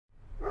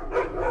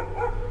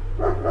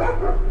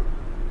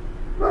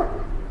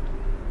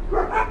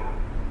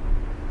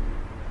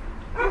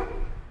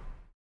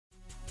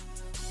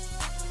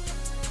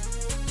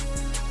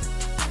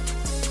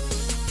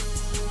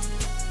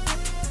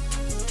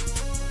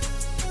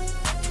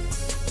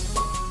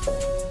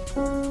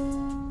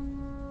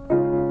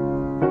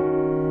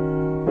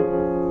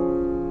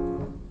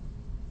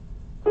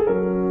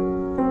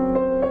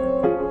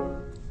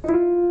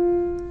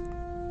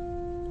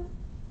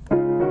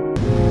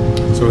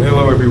Well,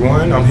 hello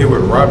everyone. I'm here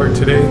with Robert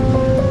today.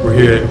 We're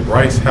here at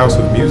Rice House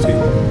of Music,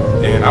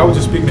 and I was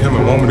just speaking to him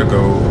a moment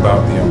ago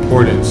about the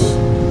importance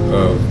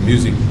of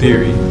music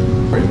theory.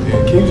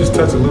 And can you just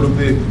touch a little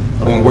bit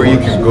on where you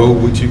can go,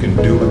 what you can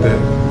do with that?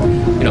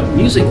 You know,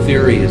 music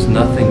theory is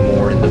nothing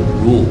more than the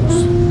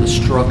rules, the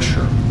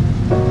structure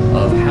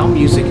of how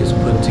music is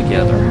put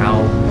together,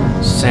 how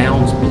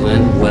sounds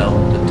blend well,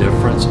 the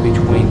difference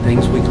between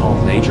things we call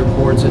major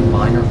chords and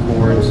minor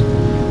chords,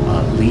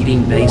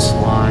 leading bass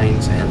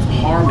lines, and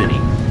harmony.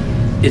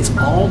 It's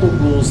all the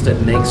rules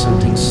that make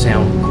something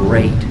sound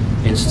great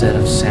instead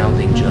of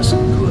sounding just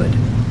good.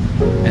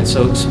 And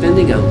so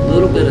spending a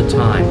little bit of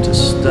time to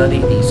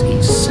study these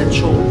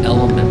essential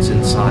elements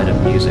inside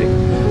of music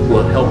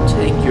will help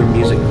take your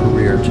music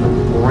career to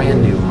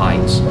brand new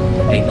heights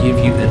and give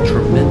you a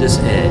tremendous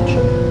edge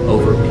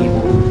over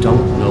people who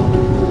don't know the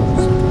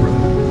rules of the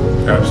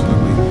road.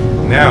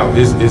 Absolutely. Now,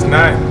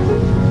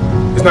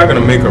 it's not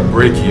going to make or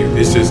break you.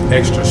 It's just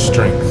extra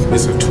strength.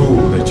 It's a tool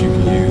that you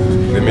can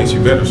use that makes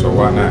you better, so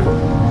why not?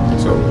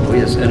 So,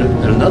 yes, and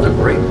another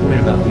great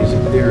point about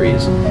music theory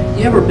is,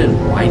 you ever been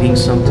writing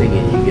something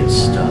and you get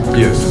stuck?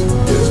 yes.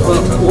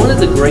 Well, one of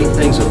the great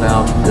things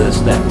about this,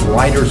 that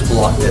writer's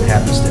block that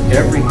happens to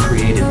every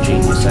creative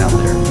genius out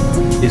there,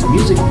 is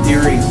music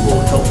theory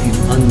will help you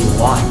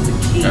unlock the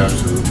key.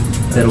 Absolutely.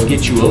 That'll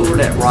get you over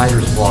that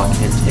writer's block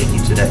and take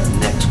you to that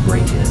next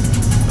great hit.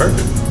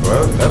 Perfect.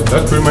 Well,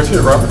 that's pretty much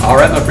it, Robert. All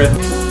right, my friend.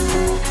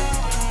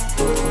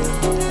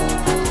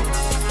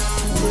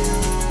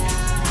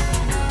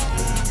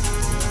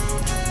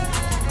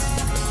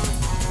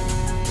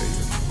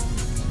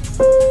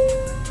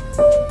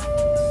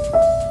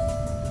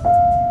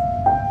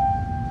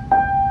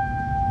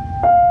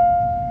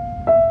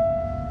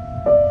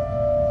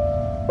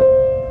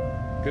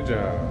 Good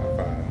job.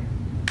 High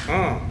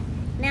five.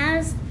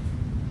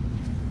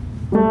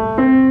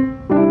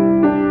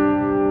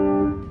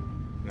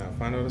 Now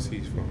find out the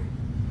C's for me.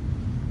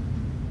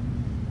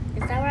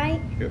 Is that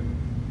right? Yep.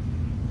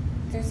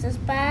 This is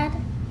bad.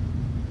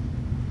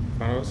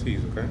 Find out the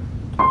C's, okay?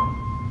 Good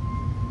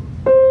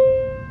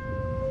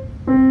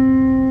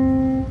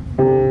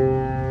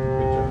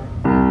job.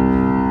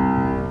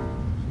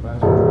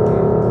 Last one.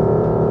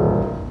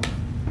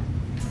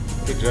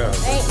 Good job.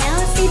 Right, now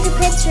let's see the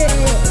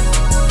picture.